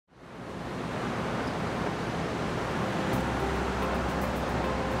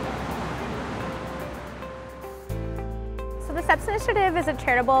the STEPS initiative is a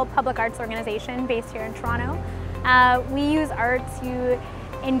charitable public arts organization based here in Toronto. We use art to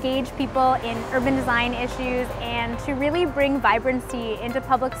engage people in urban design issues and to really bring vibrancy into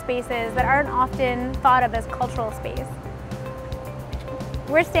public spaces that aren't often thought of as cultural space.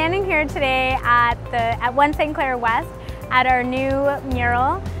 We're standing here today at 1 St. Clair West at our new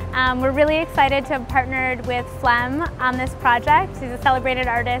mural. We're really excited to have partnered with PHLEGM on this project. He's a celebrated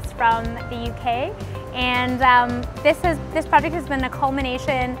artist from the UK. And this project has been a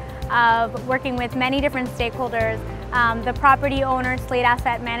culmination of working with many different stakeholders. The property owner, Slate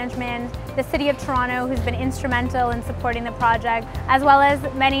Asset Management, the City of Toronto, who's been instrumental in supporting the project, as well as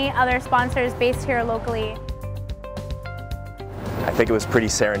many other sponsors based here locally. I think it was pretty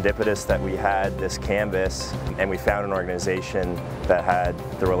serendipitous that we had this canvas and we found an organization that had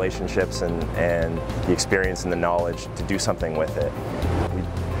the relationships and the experience and the knowledge to do something with it. We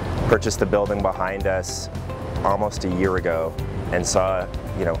purchased the building behind us almost a year ago and saw,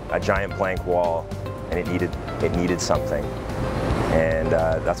 a giant blank wall, and it needed something. And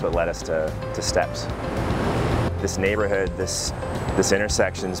that's what led us to STEPS. This neighborhood, this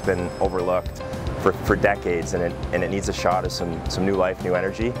intersection's been overlooked for decades, and it needs a shot of some new life, new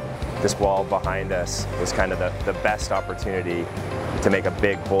energy. This wall behind us was kind of the best opportunity to make a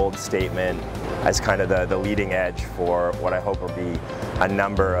big, bold statement as kind of the leading edge for what I hope will be a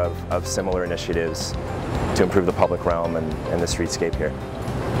number of similar initiatives to improve the public realm and the streetscape here.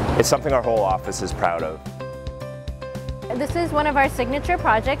 It's something our whole office is proud of. This is one of our signature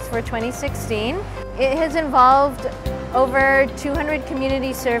projects for 2016. It has involved over 200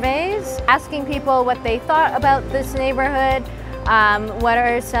 community surveys, asking people what they thought about this neighborhood, what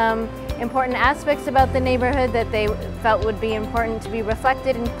are some important aspects about the neighborhood that they felt would be important to be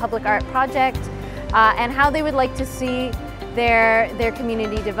reflected in public art projects, and how they would like to see their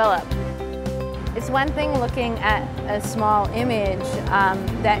community develop. It's one thing looking at a small image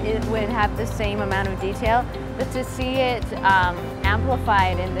that it would have the same amount of detail, but to see it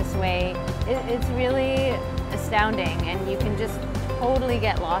amplified in this way, it's really astounding, and you can just totally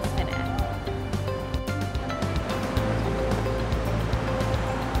get lost in it.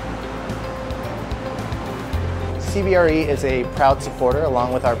 CBRE is a proud supporter,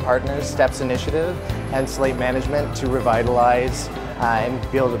 along with our partners, STEPS Initiative and Slate Management, to revitalize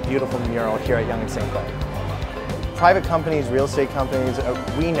and build a beautiful mural here at Yonge St. Private companies, real estate companies,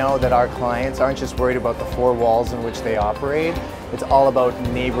 we know that our clients aren't just worried about the four walls in which they operate. It's all about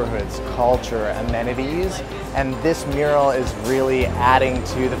neighborhoods, culture, amenities, and this mural is really adding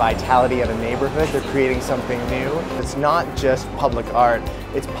to the vitality of a neighborhood. They're creating something new. It's not just public art,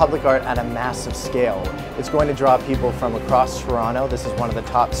 it's public art at a massive scale. It's going to draw people from across Toronto. This is one of the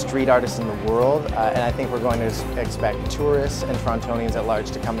top street artists in the world, and I think we're going to expect tourists and Torontonians at large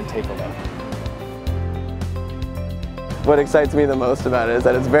to come and take a look. What excites me the most about it is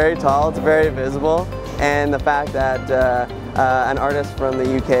that it's very tall, it's very visible, and the fact that an artist from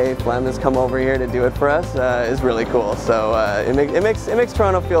the UK, PHLEGM, has come over here to do it for us is really cool. So it makes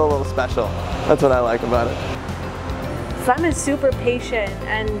Toronto feel a little special. That's what I like about it. PHLEGM is super patient,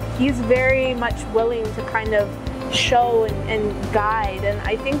 and he's very much willing to kind of show and guide. And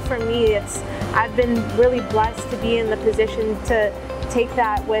I think for me, I've been really blessed to be in the position to take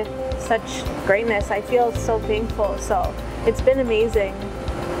that with such greatness. I feel so thankful, so it's been amazing.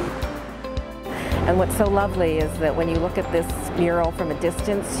 And what's so lovely is that when you look at this mural from a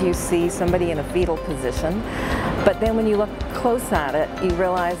distance, you see somebody in a fetal position. But then when you look close at it, you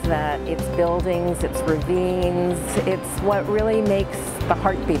realize that it's buildings, it's ravines, it's what really makes the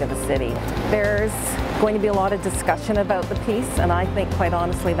heartbeat of a city. There's going to be a lot of discussion about the piece, and I think quite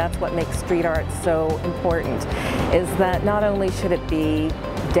honestly that's what makes street art so important, is that not only should it be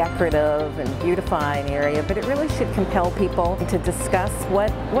decorative and beautify an area, but it really should compel people to discuss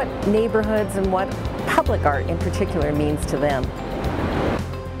what neighborhoods and what public art in particular means to them.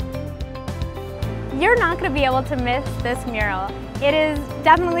 You're not going to be able to miss this mural. It is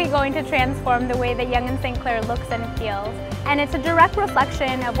definitely going to transform the way that Yonge St. Clair looks and feels. And it's a direct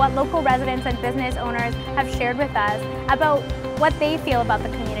reflection of what local residents and business owners have shared with us about what they feel about the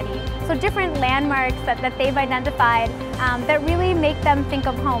community. So different landmarks that they've identified that really make them think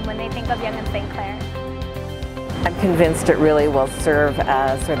of home when they think of Yonge St. Clair. I'm convinced it really will serve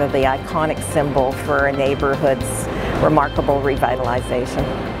as sort of the iconic symbol for a neighborhood's remarkable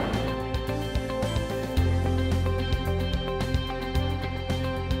revitalization.